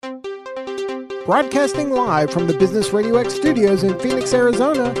Broadcasting live from the Business Radio X studios in Phoenix,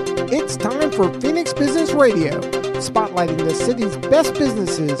 Arizona, it's time for Phoenix Business Radio, spotlighting the city's best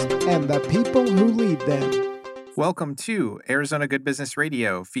businesses and the people who lead them. Welcome to Arizona Good Business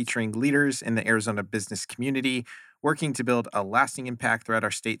Radio, featuring leaders in the Arizona business community, working to build a lasting impact throughout our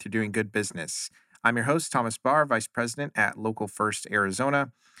state through doing good business. I'm your host, Thomas Barr, Vice President at Local First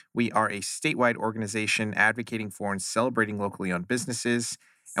Arizona. We are a statewide organization advocating for and celebrating locally owned businesses,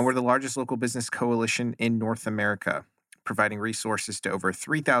 and we're the largest local business coalition in North America, providing resources to over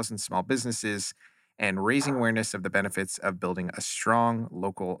 3,000 small businesses and raising awareness of the benefits of building a strong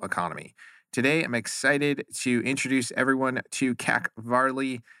local economy. Today, I'm excited to introduce everyone to Kak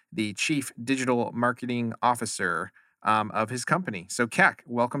Varley, the Chief Digital Marketing Officer of his company. So, Kak,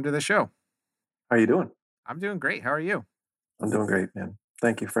 welcome to the show. How are you doing? I'm doing great. How are you? I'm doing great, man.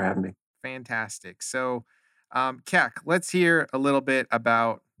 Thank you for having me. Fantastic. So, Kak, let's hear a little bit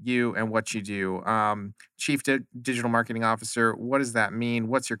about you and what you do. Chief Digital Marketing Officer, what does that mean?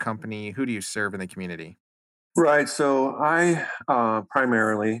 What's your company? Who do you serve in the community? Right. So I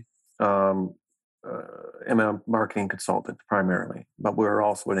primarily am a marketing consultant primarily, but we're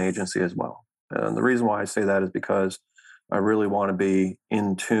also an agency as well. And the reason why I say that is because I really want to be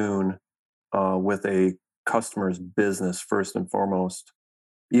in tune with a customer's business first and foremost,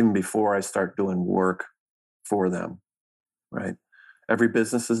 even before I start doing work for them, right? Every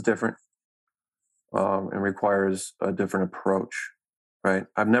business is different and requires a different approach, right?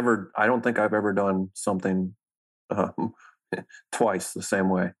 I don't think I've ever done something twice the same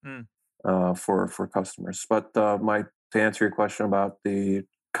way for customers. But to answer your question about the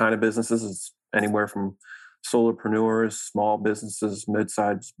kind of businesses, it's anywhere from solopreneurs, small businesses,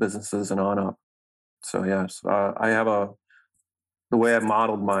 mid-sized businesses, and on up. So yes, I have the way I've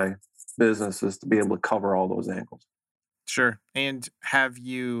modeled my business is to be able to cover all those angles. Sure. And have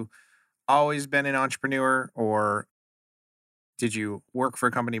you always been an entrepreneur, or did you work for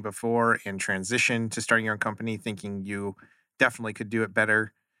a company before and transition to starting your own company thinking you definitely could do it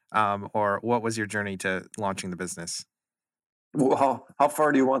better? Or what was your journey to launching the business? Well, how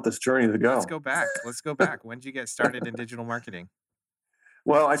far do you want this journey to go? Let's go back. When did you get started in digital marketing?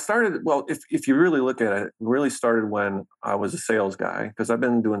 Well, if you really look at it really started when I was a sales guy, because I've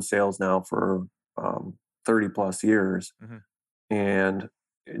been doing sales now for 30 plus years. Mm-hmm. And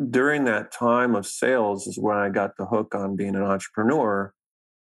during that time of sales is when I got the hook on being an entrepreneur,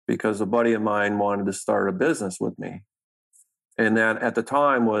 because a buddy of mine wanted to start a business with me. And that at the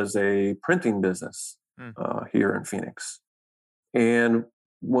time was a printing business here in Phoenix. And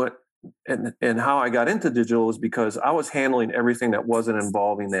how I got into digital is because I was handling everything that wasn't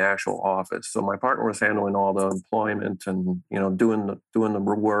involving the actual office. So my partner was handling all the employment and doing the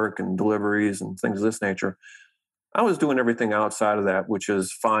work and deliveries and things of this nature. I was doing everything outside of that, which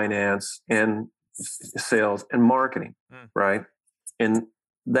is finance and sales and marketing, right? And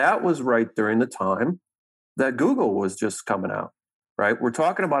that was right during the time that Google was just coming out, right? We're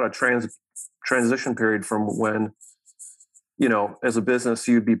talking about a transition period from when, as a business,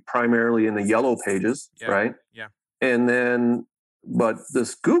 you'd be primarily in the yellow pages, right? Yeah. And then, but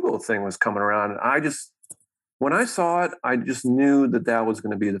this Google thing was coming around, and when I saw it, I just knew that was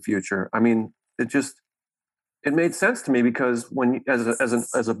going to be the future. I mean, it made sense to me because when,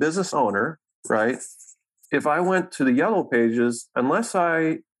 as a business owner, right, if I went to the yellow pages, unless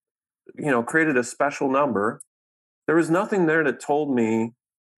I, created a special number, there was nothing there that told me,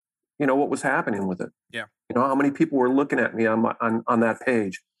 what was happening with it. Yeah. How many people were looking at me on that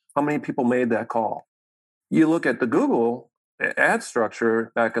page? How many people made that call? You look at the Google ad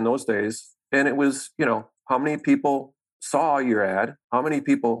structure back in those days, and it was, how many people saw your ad, how many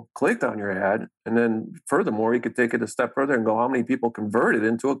people clicked on your ad, and then furthermore, you could take it a step further and go, how many people converted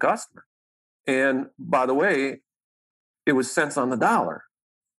into a customer? And by the way, it was cents on the dollar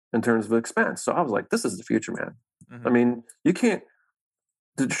in terms of expense. So I was like, this is the future, man. Mm-hmm. I mean,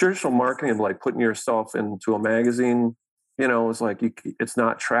 the traditional marketing of like putting yourself into a magazine, it's like it's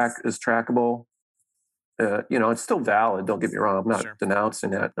not trackable. It's still valid. Don't get me wrong. I'm not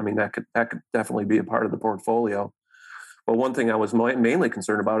denouncing that. I mean, that could definitely be a part of the portfolio. But one thing I was mainly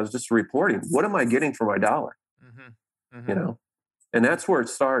concerned about is just reporting. What am I getting for my dollar? Mm-hmm. Mm-hmm. And that's where it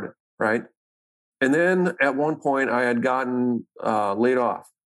started, right? And then at one point, I had gotten laid off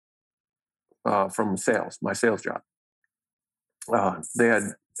from my sales job. They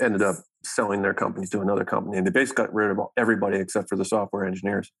had ended up selling their companies to another company, and they basically got rid of everybody except for the software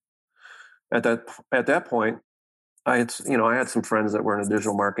engineers. At that point, I had some friends that were in the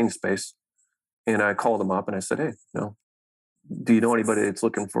digital marketing space, and I called them up and I said, hey, do you know anybody that's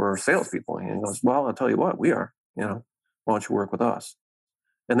looking for salespeople? And he goes, well, I'll tell you what, we are, why don't you work with us?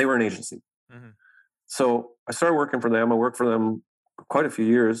 And they were an agency. Mhm. So I started working for them. I worked for them quite a few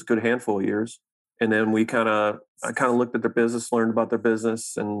years, good handful of years. And then I kind of looked at their business, learned about their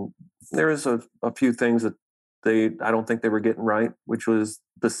business. And there was a few things that I don't think they were getting right, which was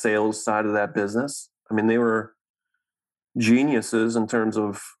the sales side of that business. I mean, they were geniuses in terms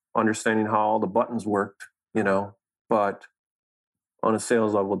of understanding how all the buttons worked, but on a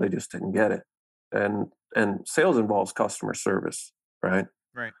sales level, they just didn't get it. And sales involves customer service, right?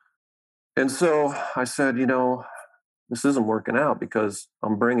 Right. And so I said, this isn't working out because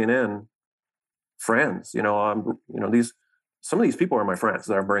I'm bringing in friends. Some of these people are my friends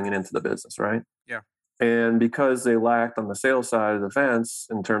that I'm bringing into the business, right? Yeah. And because they lacked on the sales side of the fence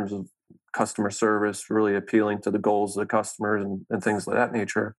in terms of customer service, really appealing to the goals of the customers and things of that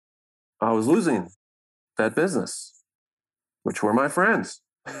nature, I was losing that business, which were my friends,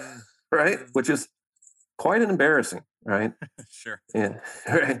 Mm. right? Which is quite embarrassing, right? Sure. Yeah,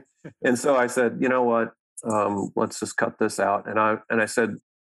 right. And so I said, you know what? Let's just cut this out. And I said,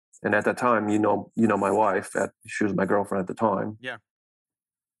 and at that time, my wife, she was my girlfriend at the time. Yeah.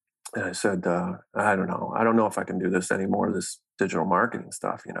 And I said, I don't know. I don't know if I can do this anymore, this digital marketing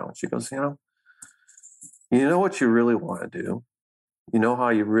stuff, And she goes, you know what you really want to do? You know how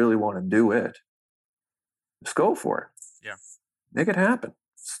you really want to do it? Just go for it. Yeah. Make it happen.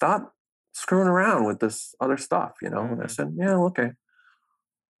 Stop screwing around with this other stuff, And I said, yeah, okay.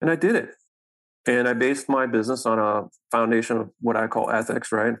 And I did it. And I based my business on a foundation of what I call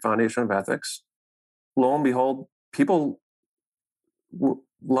ethics, right? Foundation of ethics. Lo and behold, people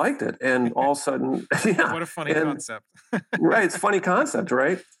liked it. And all of a sudden, yeah. What a funny concept. Right. It's a funny concept,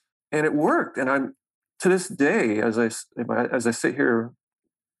 right? And it worked. And I'm to this day, as I sit here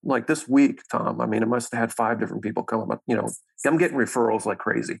like this week, Tom, I mean, I must have had 5 different people come up, I'm getting referrals like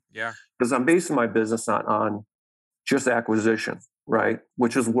crazy. Yeah. Because I'm basing my business not on just acquisition, right?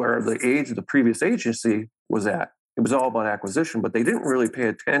 Which is where the previous agency was at. It was all about acquisition, but they didn't really pay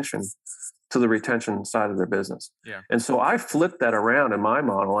attention to the retention side of their business. Yeah. And so I flipped that around in my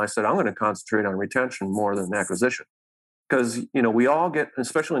model. I said, I'm going to concentrate on retention more than acquisition. Because, we all get,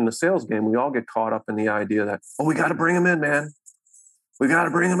 especially in the sales game, we all get caught up in the idea that, we got to bring them in, man. We got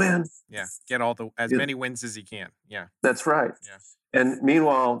to bring them in. Yeah. Get as many wins as you can. Yeah. That's right. Yeah. And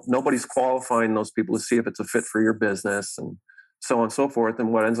meanwhile, nobody's qualifying those people to see if it's a fit for your business and so on and so forth.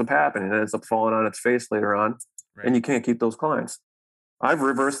 And what ends up happening, it ends up falling on its face later on, Right. and you can't keep those clients. I've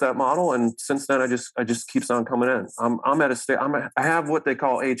reversed that model, and since then, I just keeps on coming in. I'm at a state. I have what I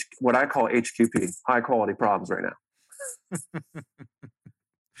call HQP, high quality problems right now.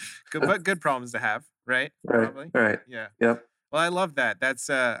 Good problems to have, right? Right. Probably. Right. Yeah. Yep. Well, I love that. That's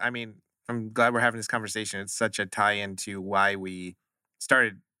I'm glad we're having this conversation. It's such a tie-in to why we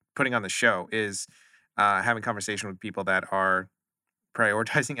started putting on the show is having conversation with people that are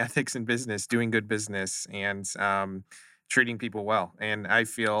prioritizing ethics in business, doing good business, and treating people well. And I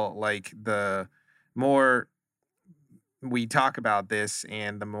feel like the more we talk about this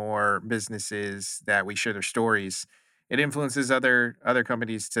and the more businesses that we share their stories, it influences other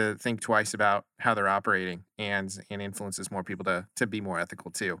companies to think twice about how they're operating and influences more people to be more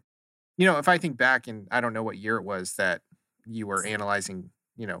ethical too. If I think back, and I don't know what year it was that you were analyzing,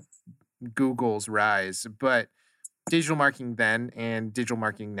 Google's rise, but digital marketing then and digital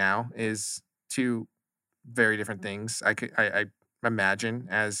marketing now is 2 very different things. I imagine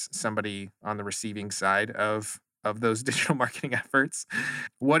as somebody on the receiving side of those digital marketing efforts.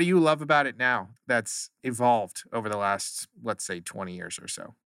 What do you love about it now that's evolved over the last, let's say, 20 years or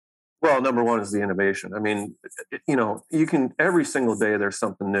so? Well, number one is the innovation. I mean, you can every single day there's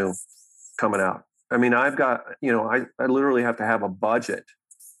something new coming out. I mean, I've got, I literally have to have a budget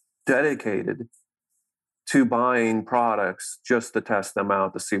dedicated to buying products just to test them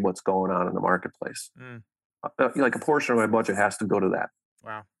out to see what's going on in the marketplace. Mm. Like a portion of my budget has to go to that.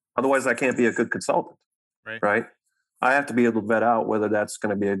 Wow. Otherwise, I can't be a good consultant. Right. I have to be able to vet out whether that's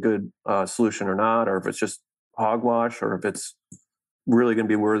going to be a good solution or not, or if it's just hogwash, or if it's really going to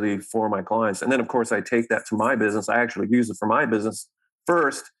be worthy for my clients. And then, of course, I take that to my business. I actually use it for my business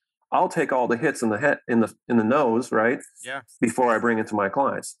first. I'll take all the hits in the head, in the nose, right? Yeah. Before I bring it to my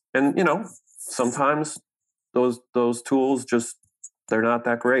clients. And sometimes those tools they're not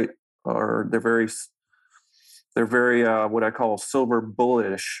that great, or they're very what I call silver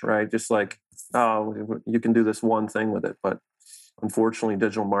bulletish, right? Just like, you can do this one thing with it. But unfortunately,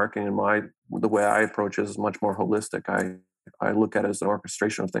 digital marketing the way I approach it is much more holistic. I look at it as an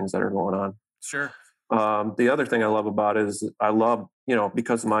orchestration of things that are going on. Sure. The other thing I love about it is I love,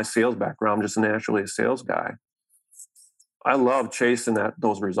 because of my sales background, I'm just naturally a sales guy. I love chasing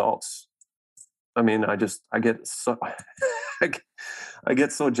those results. I mean, I get so I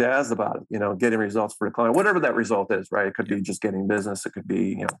get so jazzed about it, getting results for the client, whatever that result is, right? It could be just getting business. It could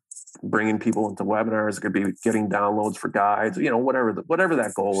be, bringing people into webinars. It could be getting downloads for guides, whatever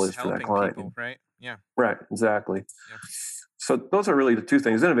that goal Just is for that helping client. people, right? Yeah. Right. Exactly. Yeah. So those are really the two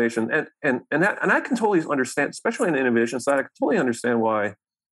things: innovation and I can totally understand, especially in the innovation side. I can totally understand why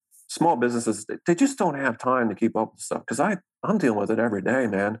small businesses, they just don't have time to keep up with stuff, because I'm dealing with it every day,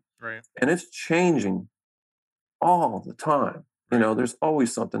 man, Right. and it's changing all the time. Right. There's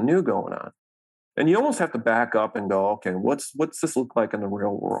always something new going on, and you almost have to back up and go, okay, what's this look like in the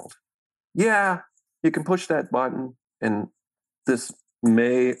real world? Yeah, you can push that button, and this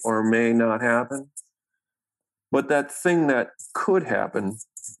may or may not happen. But that thing that could happen,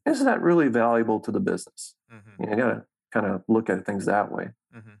 is that really valuable to the business? Mm-hmm. You got to kind of look at things that way.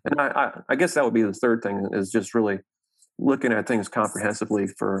 Mm-hmm. And I guess that would be the third thing, is just really looking at things comprehensively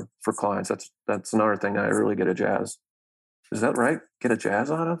for clients. That's another thing I really get a jazz. Is that right? Get a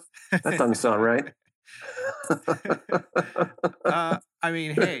jazz out of? That doesn't sound right. I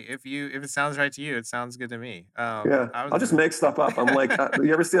mean, hey, if it sounds right to you, it sounds good to me. Yeah, I'll just make stuff up. I'm like,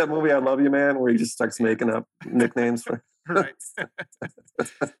 you ever see that movie I Love You, Man, where he just starts making up nicknames for? Right.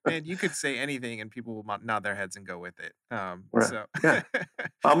 Man, you could say anything and people will nod their heads and go with it. Right. So Yeah,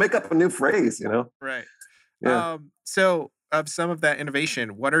 I'll make up a new phrase. Right. Yeah. So of some of that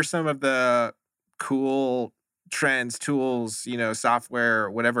innovation, what are some of the cool trends, tools, software,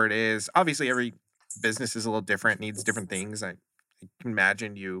 whatever it is? Obviously, every business is a little different, needs different things. I can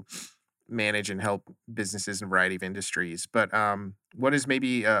imagine you manage and help businesses in a variety of industries. But what is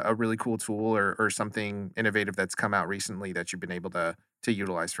maybe a really cool tool or something innovative that's come out recently that you've been able to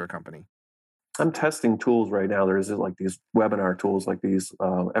utilize for a company? I'm testing tools right now. There's like these webinar tools, like these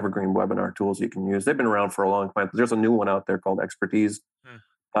evergreen webinar tools you can use. They've been around for a long time. There's a new one out there called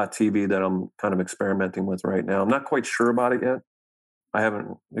Expertise.tv that I'm kind of experimenting with right now. I'm not quite sure about it yet. I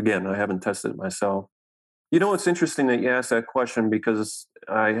haven't tested it myself. It's interesting that you asked that question, because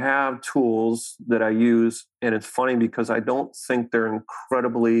I have tools that I use, and it's funny because I don't think they're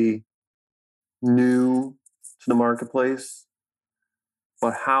incredibly new to the marketplace,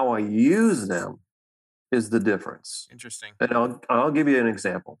 but how I use them is the difference. Interesting. And I'll give you an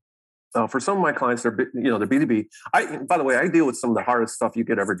example. For some of my clients, they're B2B. By the way, I deal with some of the hardest stuff you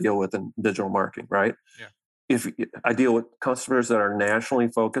could ever deal with in digital marketing, right? Yeah. If I deal with customers that are nationally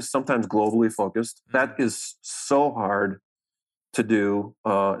focused, sometimes globally focused, that is so hard to do,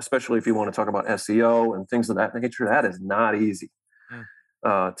 especially if you want to talk about SEO and things of that nature. That is not easy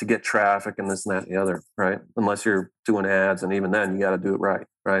to get traffic and this and that and the other, right? Unless you're doing ads, and even then you got to do it right?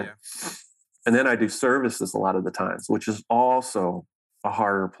 Yeah. And then I do services a lot of the times, which is also a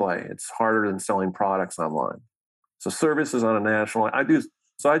harder play. It's harder than selling products online. So services on a national, I do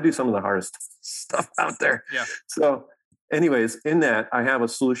some of the hardest stuff out there. Yeah. So anyways, in that, I have a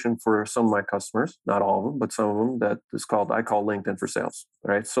solution for some of my customers, not all of them, but some of them, that is I call LinkedIn for Sales,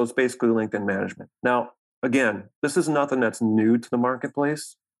 right? So it's basically LinkedIn management. Now, again, this is nothing that's new to the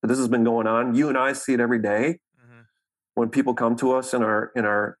marketplace, but this has been going on. You and I see it every day. Mm-hmm. When people come to us in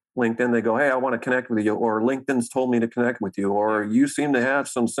our LinkedIn, they go, hey, I want to connect with you, or LinkedIn's told me to connect with you, or you seem to have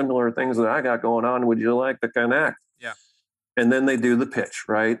some similar things that I got going on. Would you like to connect? Yeah. And then they do the pitch,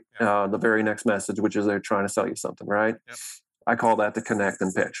 right? The very next message, which is they're trying to sell you something, right? Yep. I call that the connect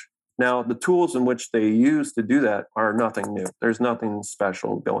and pitch. Now, the tools in which they use to do that are nothing new. There's nothing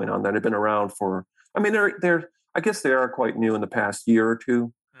special going on. That have been around for, I guess they are quite new in the past year or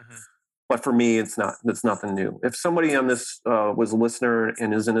two. Mm-hmm. But for me, it's nothing new. If somebody on this was a listener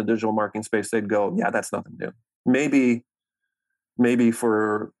and is in a digital marketing space, they'd go, yeah, that's nothing new. Maybe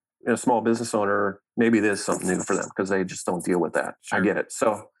for a small business owner, maybe there's something new for them because they just don't deal with that. Sure. I get it.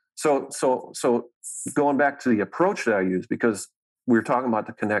 So going back to the approach that I use, because we were talking about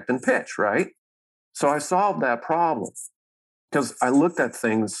the connect and pitch, right? So I solved that problem because I looked at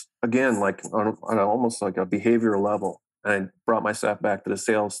things again, like on almost like a behavioral level, and I brought myself back to the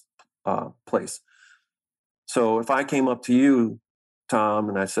sales place. So if I came up to you, Tom,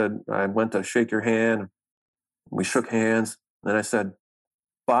 and I went to shake your hand, we shook hands, and I said,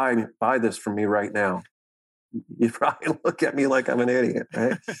 buy this from me right now. You'd probably look at me like I'm an idiot,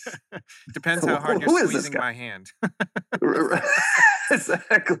 right? Depends how hard you're squeezing my hand.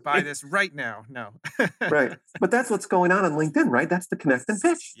 Exactly. Buy this right now. No. Right. But that's what's going on LinkedIn, right? That's the connect and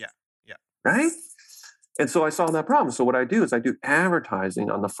pitch. Yeah. Yeah. Right? And so I solved that problem. So what I do is I do advertising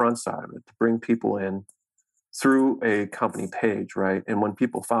on the front side of it to bring people in through a company page, right? And when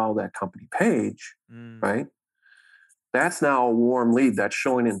people follow that company page, right, that's now a warm lead. That's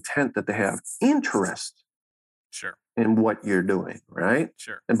showing intent that they have interest Sure. in what you're doing, right?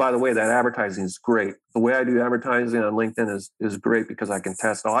 Sure. And by the way, that advertising is great. The way I do advertising on LinkedIn is great because I can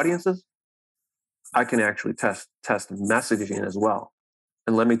test audiences. I can actually test messaging as well.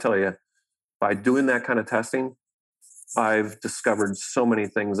 And let me tell you, by doing that kind of testing, I've discovered so many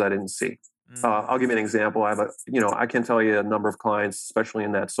things I didn't see. I'll give you an example. I can tell you a number of clients, especially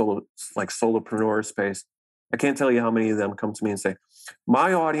in that solopreneur space. I can't tell you how many of them come to me and say,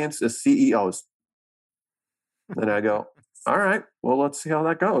 my audience is CEOs. And I go, all right, well, let's see how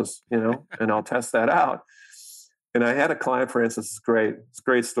that goes, and I'll test that out. And I had a client, for instance, it's a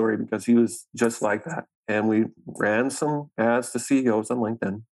great story because he was just like that. And we ran some ads to CEOs on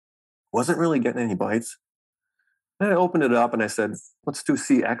LinkedIn. Wasn't really getting any bites. And I opened it up and I said, let's do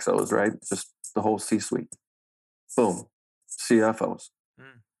CXOs, right? Just the whole C-suite. Boom. CFOs.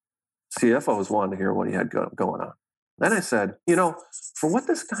 CFOs wanted to hear what he had going on. Then I said, for what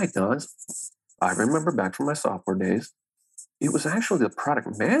this guy does, I remember back from my software days, it was actually the product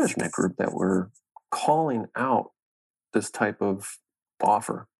management group that were calling out this type of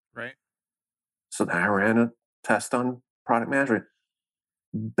offer. Right. So then I ran a test on product management.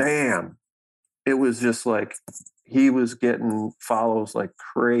 Bam. It was just like he was getting follows like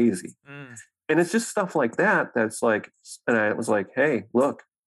crazy. And it's just stuff like that. That's like, and I was like, hey, look,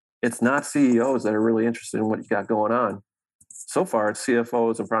 it's not CEOs that are really interested in what you got going on. So far, it's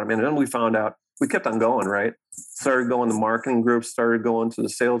CFOs and product management. And we found out, we kept on going, right? Started going to marketing groups, started going to the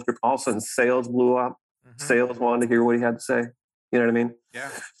sales group. All of a sudden, sales blew up. Sales wanted to hear what he had to say. You know what I mean? Yeah.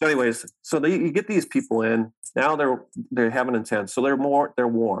 So anyways, you get these people in. Now they have an intent. So they're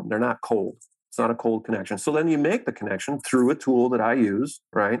warm. They're not cold. It's not a cold connection. So then you make the connection through a tool that I use,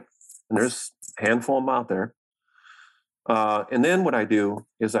 right? And there's a handful of them out there. And then what I do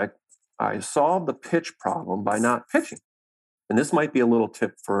is I solve the pitch problem by not pitching. And this might be a little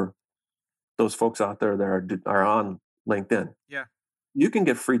tip for those folks out there that are on LinkedIn. Yeah. You can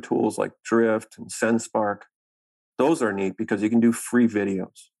get free tools like Drift and SendSpark. Those are neat because you can do free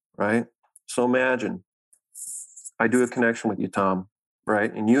videos, right? So imagine I do a connection with you, Tom,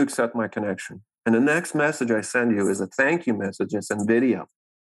 right? And you accept my connection. And the next message I send you is a thank you message. It's in video.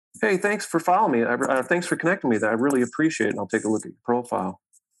 Hey, thanks for following me. Thanks for connecting me. I really appreciate it. And I'll take a look at your profile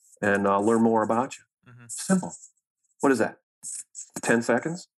and I'll learn more about you. Simple. What is that? 10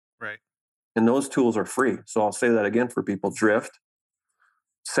 seconds? Right. And those tools are free. So I'll say that again for people. Drift,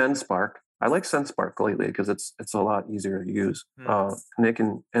 SendSpark. I like SendSpark lately because it's a lot easier to use.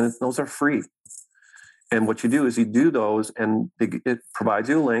 And those are free. And what you do is you do those and it provides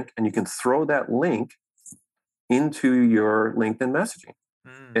you a link and you can throw that link into your LinkedIn messaging.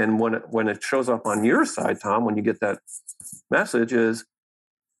 And when it shows up on your side, Tom, when you get that message is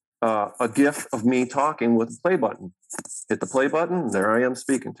a GIF of me talking with the play button. Hit the play button. There I am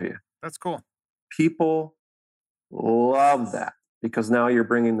speaking to you. That's cool. People love that because now you're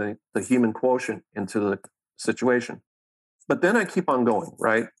bringing the human quotient into the situation. But then I keep on going,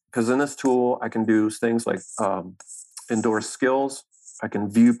 right? Because in this tool, I can do things like endorse skills. I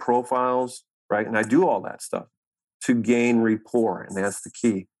can view profiles, right? And I do all that stuff to gain rapport. And that's the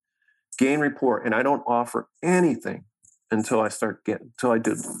key. Gain rapport. And I don't offer anything until I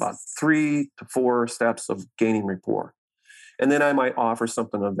do about 3 to 4 steps of gaining rapport. And then I might offer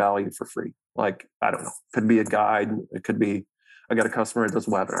something of value for free. Like, I don't know, could be a guide. It could be, I got a customer that does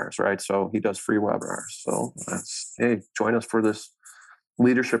webinars, right? So he does free webinars. So hey, join us for this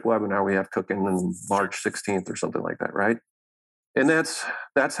leadership webinar we have cooking on March 16th or something like that, right? And that's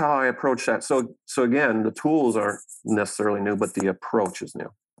how I approach that. So again, the tools aren't necessarily new, but the approach is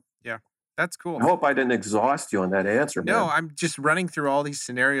new. Yeah, that's cool. I hope I didn't exhaust you on that answer, No, man. I'm just running through all these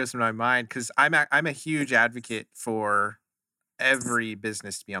scenarios in my mind because I'm a huge advocate for every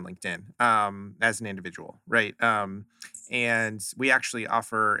business to be on LinkedIn as an individual, right? And we actually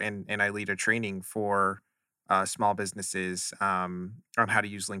offer and I lead a training for small businesses on how to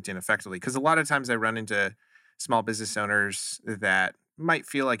use LinkedIn effectively. Because a lot of times I run into small business owners that might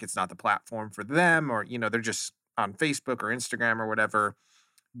feel like it's not the platform for them, or they're just on Facebook or Instagram or whatever.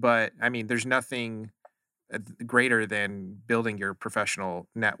 But I mean, there's nothing greater than building your professional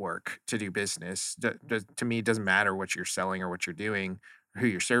network to do business. To me, it doesn't matter what you're selling or what you're doing or who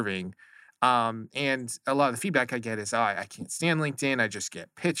you're serving. And a lot of the feedback I get is, oh, I can't stand LinkedIn. I just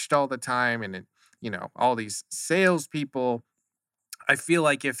get pitched all the time. And, all these salespeople. I feel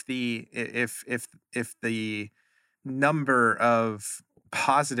like if the number of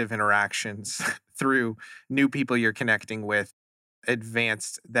positive interactions through new people you're connecting with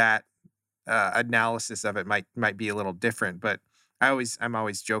advanced, that analysis of it might be a little different. But I'm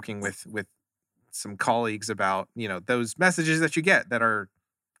always joking with some colleagues about those messages that you get that are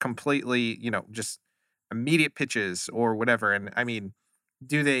completely just immediate pitches or whatever. And I mean,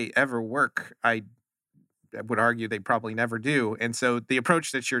 do they ever work? I would argue they probably never do. And so the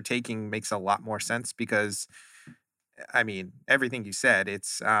approach that you're taking makes a lot more sense because I mean, everything you said,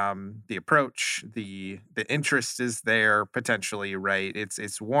 it's the approach, the interest is there potentially, right?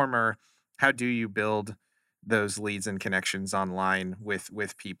 It's warmer. How do you build those leads and connections online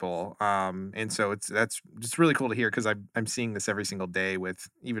with people? And so that's just really cool to hear because I'm seeing this every single day with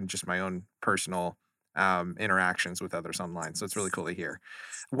even just my own personal interactions with others online. So it's really cool to hear.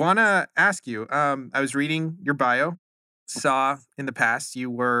 Wanna ask you, I was reading your bio, saw in the past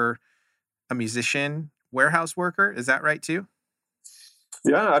you were a musician, warehouse worker. Is that right too?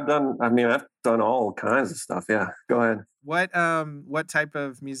 Yeah, I've done all kinds of stuff. Yeah, go ahead. What type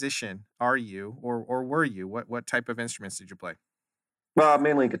of musician are you or were you? What type of instruments did you play? Well,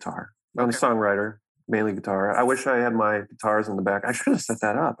 mainly guitar. I'm a Okay. songwriter, mainly guitar. I wish I had my guitars in the back. I should have set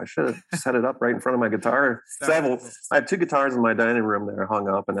that up. I should have set it up right in front of my guitar. So That would be cool. I have two guitars in my dining room that are hung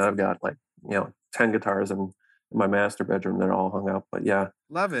up, and then I've got like 10 guitars in my master bedroom that are all hung up. But yeah,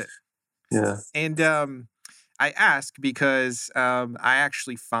 Love it. yeah. And I ask because I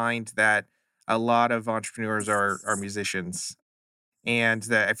actually find that a lot of entrepreneurs are musicians, and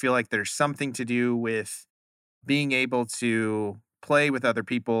that I feel like there's something to do with being able to play with other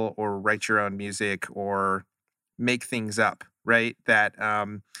people or write your own music or make things up, right? That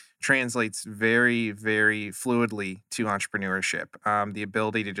translates very, very fluidly to entrepreneurship. The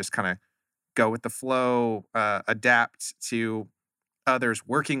ability to just kind of go with the flow, adapt to others,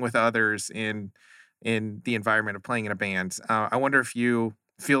 working with others in the environment of playing in a band. I wonder if you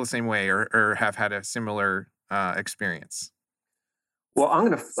feel the same way or have had a similar experience. Well, I'm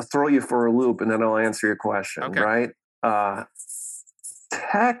going to throw you for a loop, and then I'll answer your question. Okay. Right? Uh,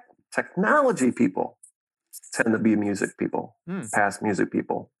 technology people tend to be music people, Hmm. past music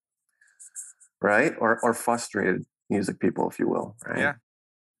people, right? Or frustrated music people, if you will, right? Yeah.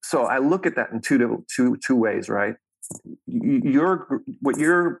 So I look at that in two ways, right? What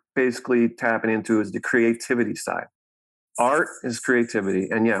you're basically tapping into is the creativity side. Art is creativity,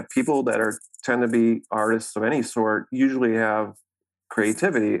 and yeah, people that are tend to be artists of any sort usually have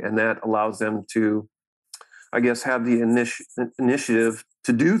creativity, and that allows them to, I guess, have the initiative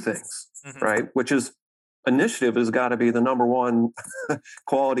to do things, Mhm. right? Which is initiative has got to be the number one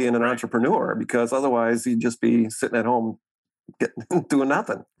quality in an Right. entrepreneur, because otherwise you'd just be sitting at home doing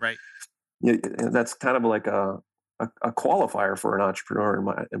nothing. Right. That's kind of like a qualifier for an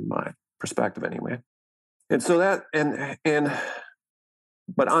entrepreneur in my perspective, anyway. And so that and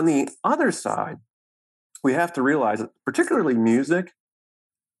but on the other side, we have to realize that particularly music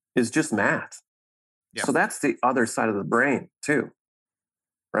is just math. Yeah. So that's the other side of the brain too,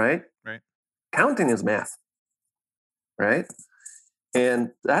 right? Right. Counting is math, right?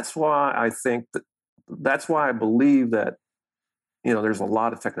 And that's why that's why I believe that there's a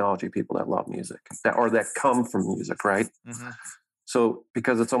lot of technology people that love music that come from music, right? Hmm. So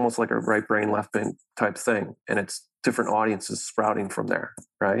because it's almost like a right brain, left brain type thing, and it's different audiences sprouting from there,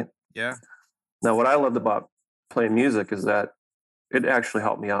 right? Yeah. Now, what I loved about playing music is that it actually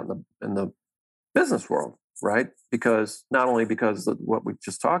helped me out in the business world, right? Because not only because of what we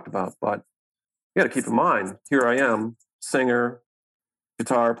just talked about, but you got to keep in mind, here I am, singer,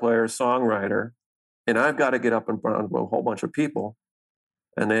 guitar player, songwriter, and I've got to get up in front of a whole bunch of people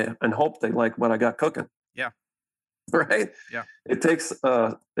and hope they like what I got cooking, Yeah. right? Yeah. It takes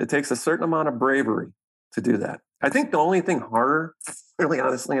a certain amount of bravery to do that. I think the only thing harder, really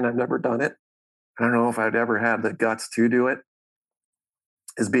honestly, and I've never done it, I don't know if I'd ever have the guts to do it,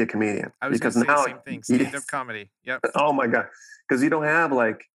 is be a comedian. I was going Because to say the now, same thing. Stand-up comedy. Yep. oh my God, because you don't have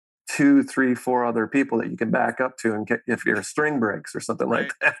like 2, 3, 4 other people that you can back up to and get if your string breaks or something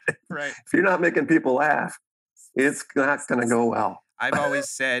like Right. that. Right. If you're not making people laugh, it's not going to go well. I've always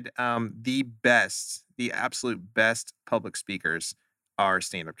said the absolute best public speakers are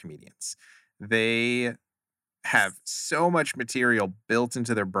stand-up comedians. They have so much material built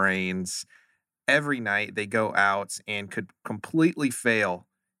into their brains. Every night they go out and could completely fail.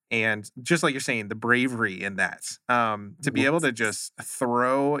 And just like you're saying, the bravery in that, to be able to just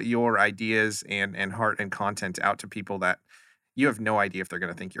throw your ideas and heart and content out to people that you have no idea if they're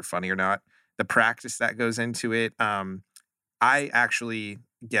going to think you're funny or not. The practice that goes into it. I actually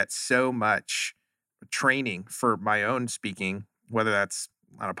get so much training for my own speaking, whether that's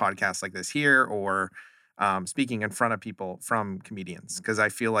on a podcast like this here or speaking in front of people from comedians, because I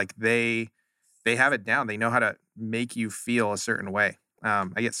feel like they have it down. They know how to make you feel a certain way. I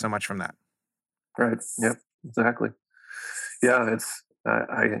get so much from that. Right. Yep. Exactly. Yeah.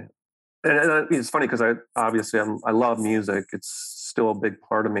 And it's funny because I love music. It's still a big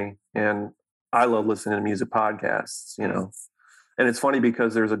part of me, and I love listening to music podcasts, And it's funny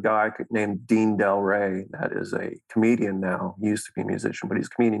because there's a guy named Dean Del Rey that is a comedian now. He used to be a musician, but he's a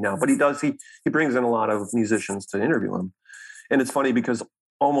comedian now. But he brings in a lot of musicians to interview him. And it's funny because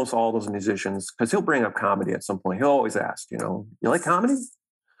almost all those musicians, because he'll bring up comedy at some point. He'll always ask, you like comedy?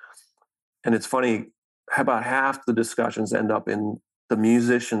 And it's funny, about half the discussions end up in the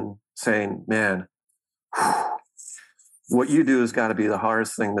musician saying, man, what you do has got to be the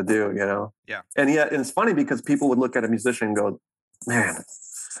hardest thing to do, Yeah. And yet, and it's funny because people would look at a musician and go, man,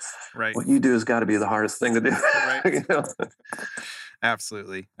 right, what you do has got to be the hardest thing to do. Right.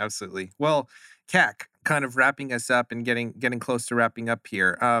 Absolutely. Well, CAC, kind of wrapping us up and getting close to wrapping up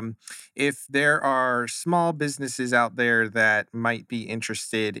here. If there are small businesses out there that might be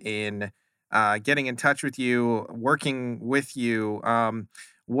interested in getting in touch with you, working with you,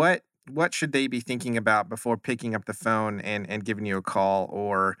 what should they be thinking about before picking up the phone and giving you a call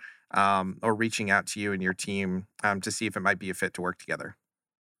or reaching out to you and your team to see if it might be a fit to work together?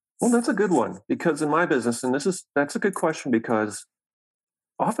 Well, that's a good one, because in my business, and that's a good question, because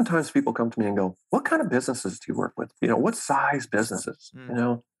oftentimes people come to me and go, what kind of businesses do you work with? What size businesses?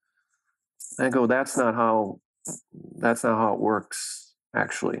 And I go, that's not how it works,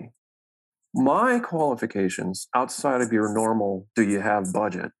 actually. My qualifications outside of your normal, do you have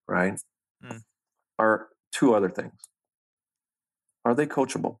budget, right? Are two other things. Are they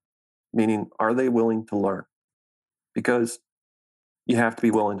coachable? Meaning, are they willing to learn? Because you have to be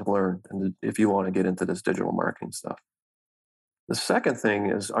willing to learn if you want to get into this digital marketing stuff. The second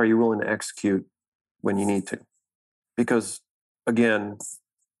thing is, are you willing to execute when you need to? Because again,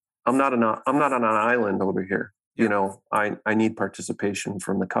 I'm not on an island over here. I need participation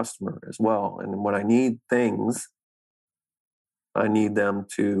from the customer as well. And when I need things, I need them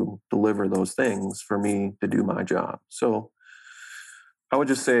to deliver those things for me to do my job. So I would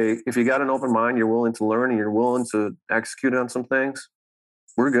just say, if you got an open mind, you're willing to learn, and you're willing to execute on some things,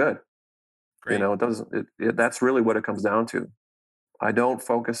 we're good. Great. That's really what it comes down to. I don't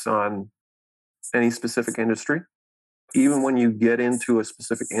focus on any specific industry. Even when you get into a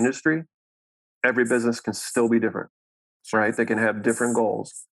specific industry, every business can still be different, right? They can have different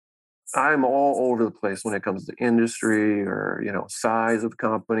goals. I'm all over the place when it comes to industry or, size of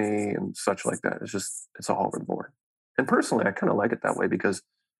company and such like that. It's all over the board. And personally, I kind of like it that way because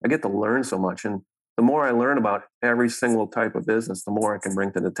I get to learn so much. And the more I learn about every single type of business, the more I can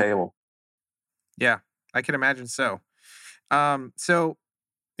bring to the table. Yeah, I can imagine so. So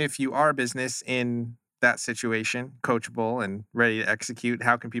if you are a business in that situation, coachable and ready to execute,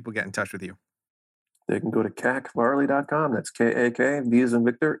 how can people get in touch with you? They can go to cacvarley.com. That's KAK, V as in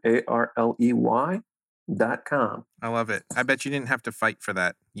Victor, ARLEY.com. I love it. I bet you didn't have to fight for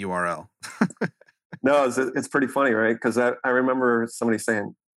that URL. No, it's pretty funny, right? Because I remember somebody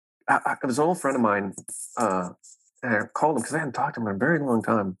saying, it was an old friend of mine, and I called him because I hadn't talked to him in a very long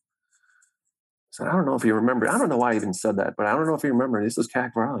time. I said, I don't know if you remember. I don't know why I even said that, but I don't know if you remember. This is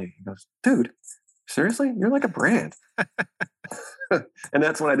CAC Varley. He goes, dude, seriously? You're like a brand. And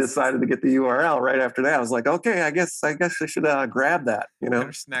that's when I decided to get the URL right after that. I was like, okay, I guess I should grab that,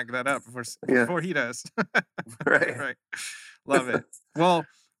 Better snag that up before he does. Right. Love it. Well,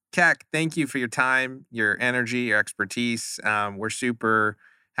 CAC, thank you for your time, your energy, your expertise. We're super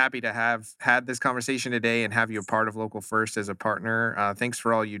happy to have had this conversation today and have you a part of Local First as a partner. Thanks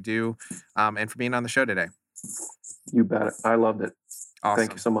for all you do and for being on the show today. You bet it. I loved it. Awesome.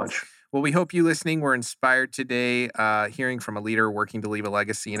 Thank you so much. Well, we hope you listening were inspired today, hearing from a leader working to leave a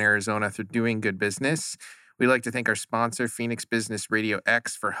legacy in Arizona through doing good business. We'd like to thank our sponsor, Phoenix Business Radio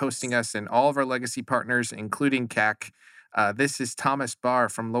X, for hosting us and all of our legacy partners, including CAC. This is Thomas Barr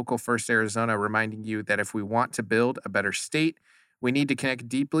from Local First Arizona, reminding you that if we want to build a better state, we need to connect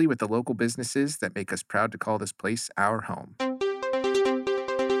deeply with the local businesses that make us proud to call this place our home.